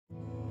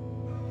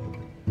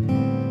Well,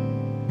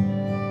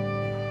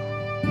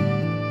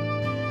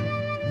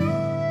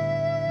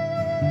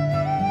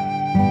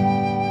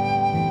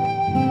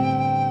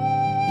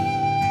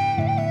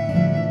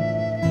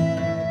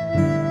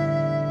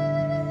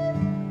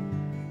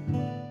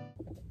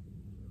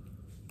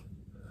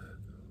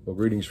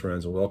 greetings,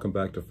 friends, and welcome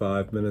back to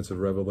 5 Minutes of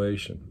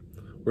Revelation.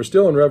 We're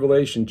still in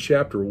Revelation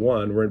chapter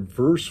 1. We're in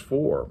verse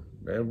 4,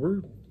 and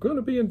we're going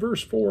to be in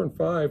verse 4 and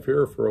 5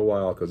 here for a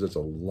while because it's a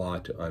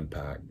lot to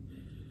unpack.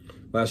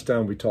 Last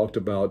time we talked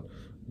about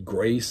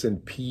grace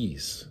and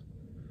peace.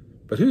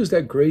 But who's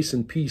that grace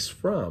and peace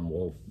from?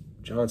 Well,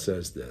 John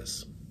says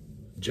this.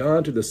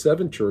 John, to the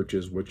 7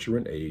 churches which are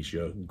in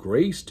Asia,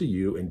 grace to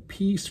you and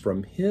peace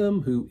from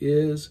him who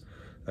is,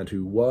 and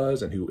who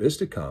was, and who is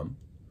to come,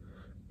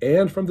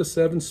 and from the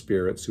 7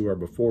 spirits who are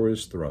before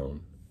his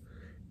throne,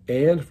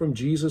 and from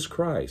Jesus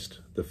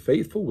Christ, the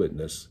faithful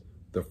witness,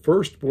 the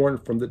firstborn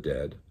from the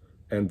dead,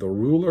 and the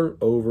ruler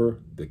over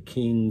the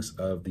kings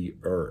of the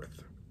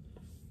earth.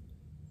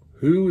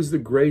 Who is the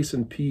grace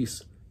and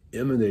peace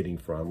emanating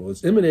from? Well,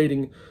 it's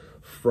emanating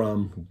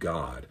from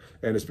God.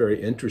 And it's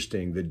very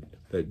interesting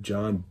that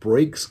John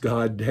breaks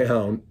God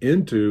down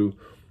into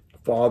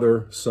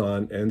Father,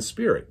 Son, and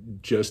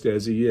Spirit, just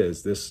as he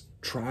is. This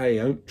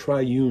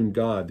triune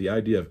God, the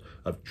idea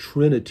of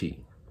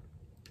Trinity,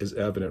 is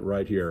evident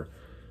right here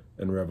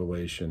in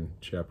Revelation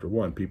chapter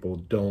 1. People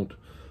don't,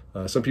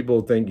 some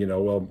people think,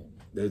 well,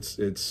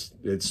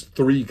 it's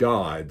 3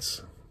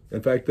 gods.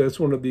 In fact, that's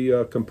one of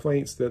the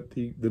complaints that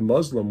the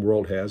Muslim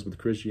world has with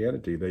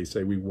Christianity. They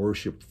say we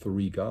worship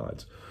 3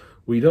 gods.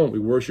 We don't. We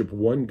worship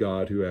one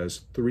God who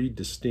has 3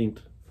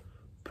 distinct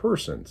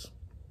persons,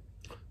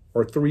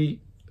 or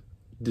 3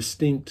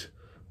 distinct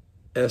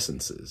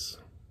essences.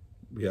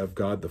 We have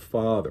God the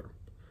Father,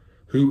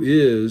 who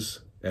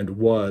is and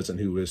was and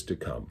who is to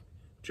come.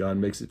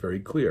 John makes it very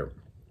clear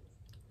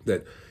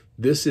that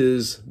this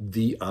is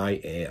the I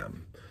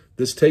am.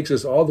 This takes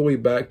us all the way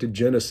back to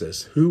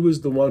Genesis. Who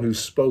was the one who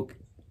spoke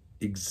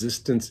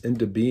existence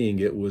into being?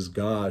 It was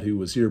God, who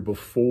was here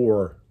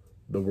before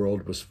the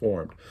world was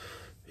formed.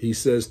 He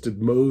says to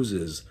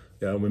Moses,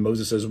 when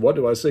Moses says, "What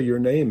do I say your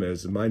name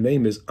is?" My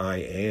name is I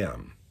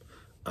am.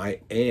 I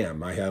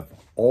am. I have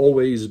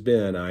always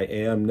been. I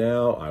am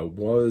now. I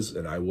was,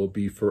 and I will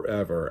be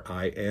forever.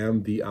 I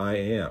am the I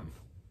am,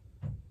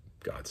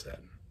 God said.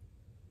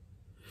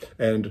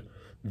 And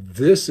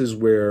this is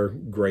where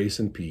grace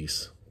and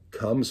peace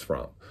comes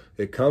from.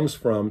 It comes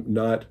from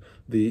not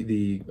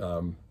the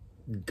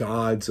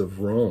gods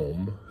of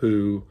Rome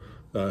who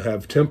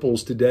have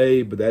temples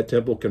today, but that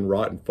temple can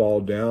rot and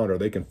fall down, or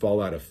they can fall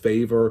out of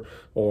favor,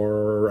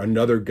 or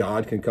another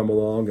god can come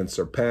along and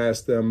surpass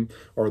them,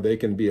 or they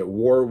can be at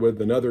war with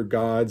another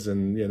gods,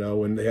 and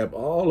and they have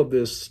all of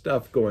this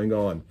stuff going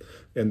on.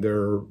 And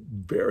they're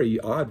very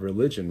odd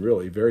religion,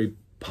 really, very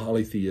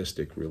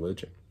polytheistic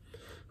religion.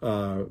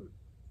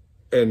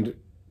 And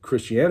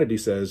Christianity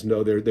says,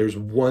 no, there's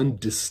one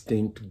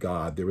distinct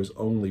God. There is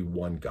only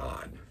one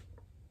God.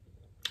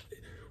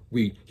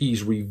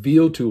 He's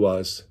revealed to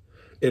us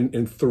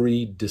in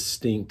 3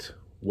 distinct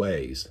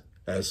ways: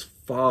 as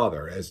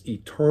Father, as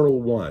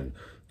Eternal One,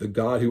 the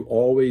God who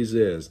always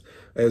is,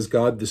 as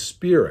God the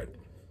Spirit.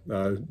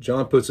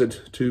 John puts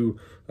it to,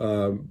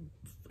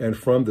 and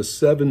from the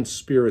 7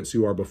 spirits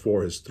who are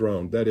before his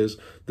throne. That is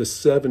the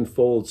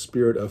 7-fold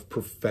spirit of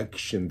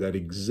perfection that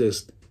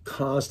exists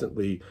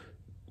constantly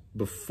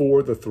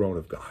before the throne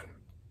of God,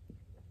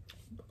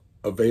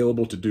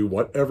 available to do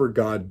whatever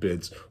God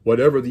bids.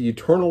 Whatever the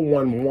Eternal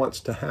One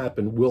wants to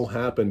happen will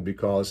happen,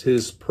 because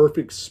his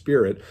perfect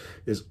spirit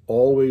is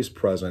always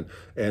present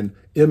and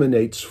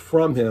emanates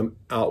from him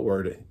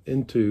outward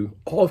into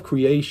all of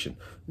creation,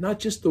 not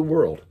just the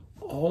world,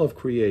 all of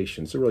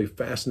creation. It's a really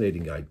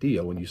fascinating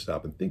idea when you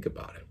stop and think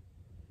about it.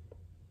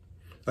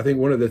 I think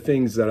one of the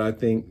things that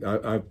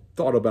I've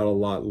thought about a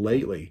lot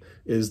lately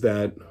is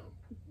that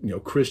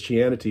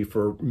Christianity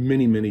for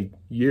many, many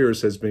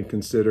years has been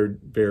considered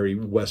very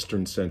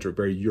Western-centric,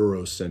 very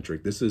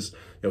Eurocentric. This is,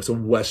 it's a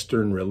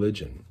Western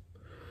religion.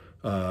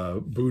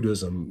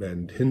 Buddhism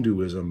and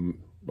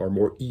Hinduism are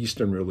more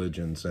Eastern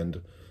religions,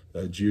 and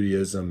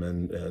Judaism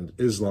and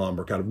Islam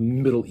are kind of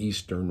Middle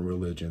Eastern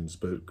religions,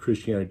 but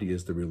Christianity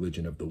is the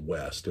religion of the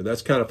West. And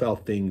that's kind of how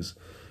things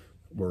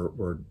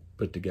were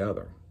put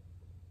together.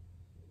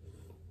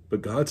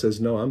 But God says,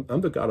 no,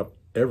 I'm the God of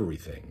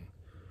everything.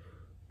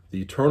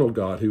 The eternal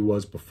God who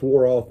was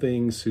before all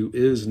things, who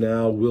is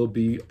now, will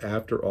be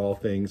after all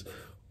things.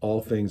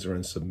 All things are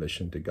in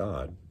submission to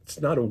God.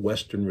 It's not a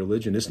Western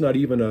religion. It's not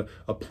even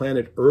a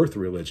planet Earth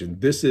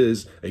religion. This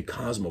is a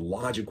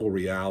cosmological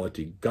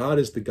reality. God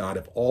is the God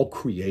of all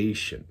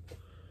creation,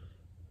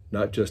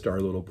 not just our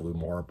little blue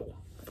marble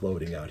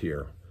floating out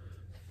here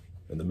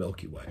in the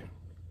Milky Way.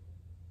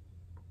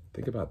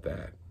 Think about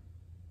that.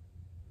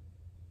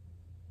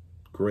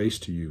 Grace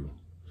to you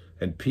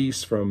and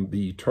peace from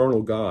the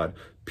eternal God,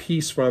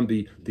 peace from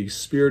the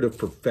Spirit of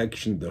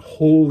perfection, the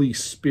Holy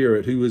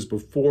Spirit who is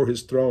before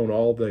his throne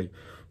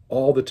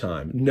all the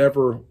time,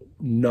 never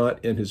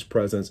not in his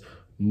presence,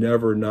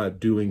 never not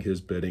doing his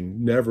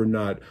bidding, never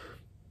not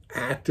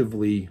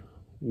actively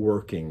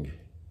working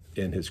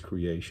in his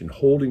creation,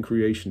 holding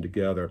creation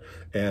together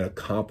and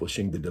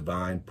accomplishing the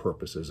divine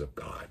purposes of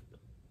God.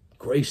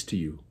 Grace to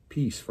you,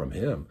 peace from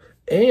him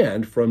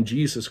and from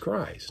Jesus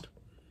Christ,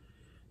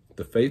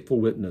 the faithful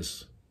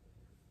witness,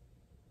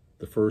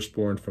 the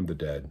firstborn from the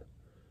dead,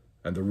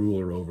 and the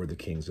ruler over the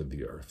kings of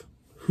the earth.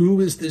 Who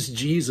is this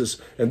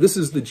Jesus? And this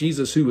is the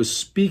Jesus who is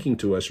speaking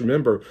to us.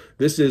 Remember,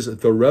 this is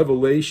the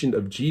revelation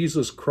of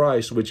Jesus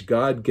Christ, which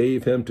God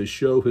gave him to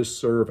show his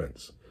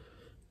servants.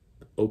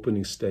 The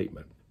opening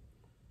statement.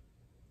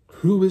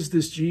 Who is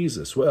this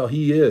Jesus? Well,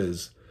 he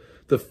is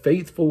the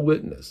faithful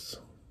witness.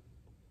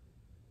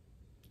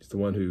 He's the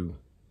one who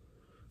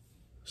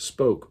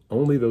spoke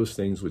only those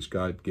things which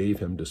God gave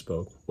him to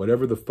speak.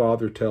 Whatever the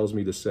Father tells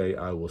me to say,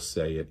 I will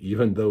say it,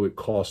 even though it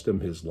cost him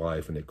his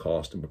life, and it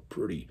cost him a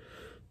pretty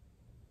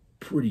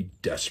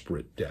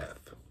desperate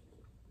death.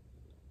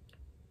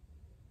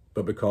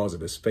 But because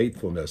of his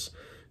faithfulness,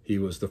 he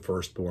was the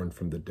firstborn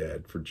from the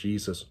dead. For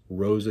Jesus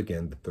rose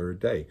again the third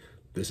day.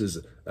 This is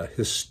a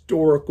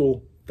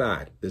historical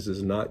fact. This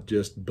is not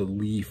just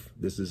belief.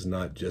 This is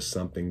not just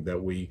something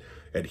that we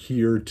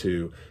adhere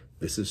to.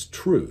 This is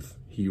truth.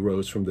 He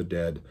rose from the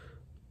dead.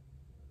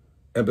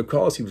 And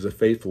because he was a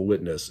faithful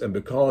witness, and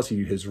because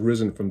he has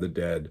risen from the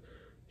dead,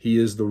 he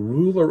is the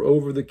ruler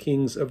over the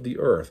kings of the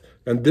earth.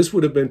 And this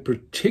would have been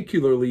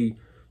particularly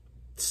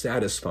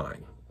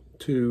satisfying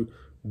to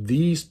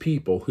these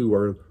people who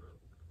are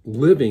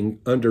living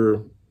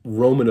under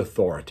Roman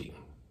authority.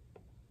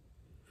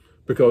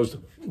 Because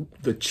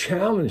the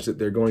challenge that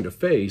they're going to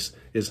face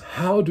is,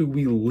 how do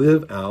we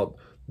live out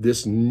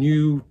this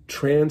new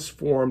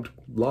transformed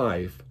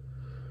life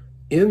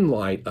in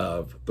light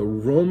of the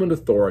Roman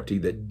authority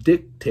that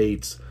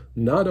dictates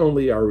not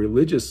only our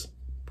religious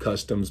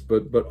customs,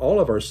 but all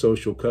of our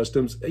social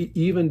customs,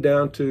 even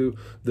down to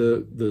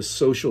the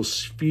social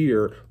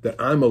sphere that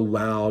I'm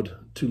allowed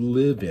to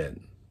live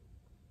in?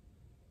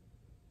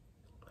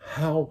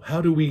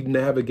 How do we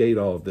navigate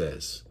all of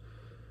this?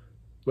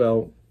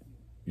 Well,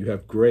 you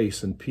have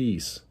grace and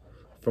peace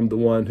from the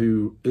one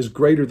who is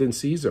greater than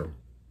Caesar.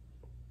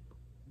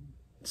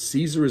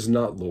 Caesar is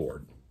not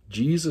Lord.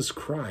 Jesus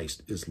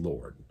Christ is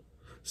Lord.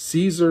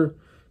 Caesar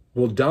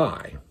will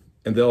die,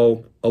 and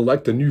they'll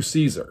elect a new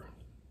Caesar.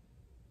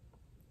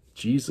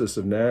 Jesus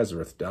of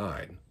Nazareth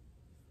died,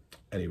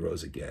 and he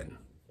rose again.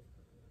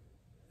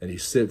 And he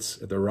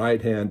sits at the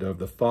right hand of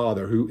the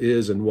Father, who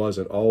is and was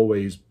and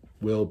always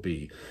will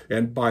be.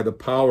 And by the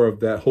power of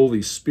that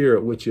Holy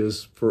Spirit, which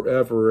is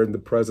forever in the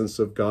presence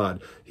of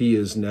God, he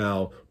is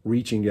now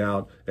reaching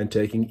out and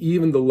taking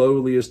even the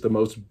lowliest, the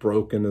most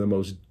broken, and the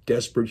most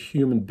desperate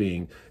human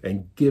being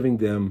and giving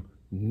them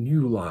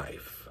new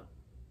life,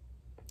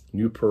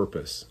 new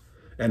purpose,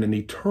 and an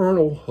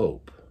eternal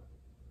hope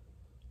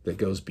that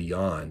goes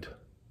beyond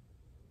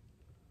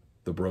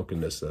the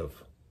brokenness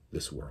of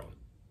this world.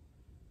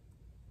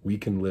 We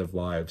can live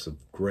lives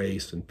of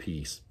grace and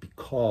peace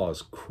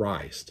because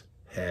Christ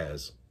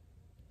has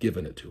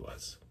given it to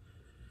us.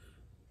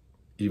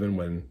 Even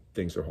when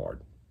things are hard,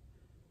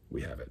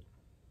 we have it.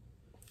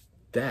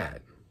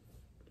 That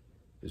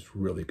is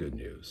really good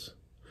news.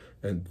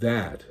 And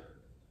that,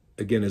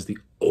 again, is the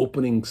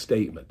opening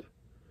statement.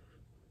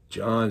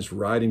 John's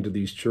writing to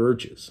these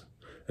churches,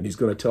 and he's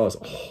going to tell us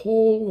a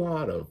whole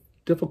lot of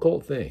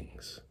difficult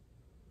things.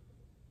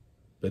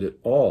 But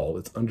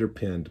it's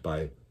underpinned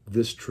by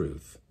this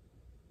truth,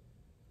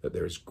 that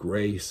there is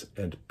grace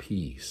and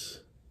peace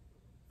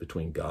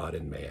between God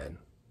and man,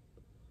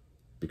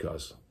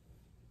 because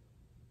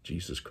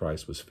Jesus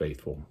Christ was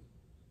faithful,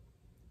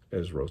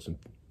 has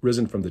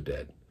risen from the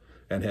dead,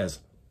 and has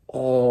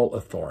all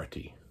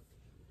authority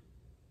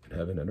in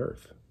heaven and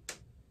earth,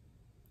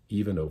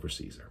 even over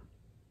Caesar.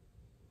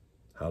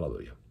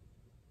 Hallelujah.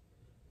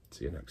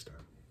 See you next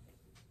time.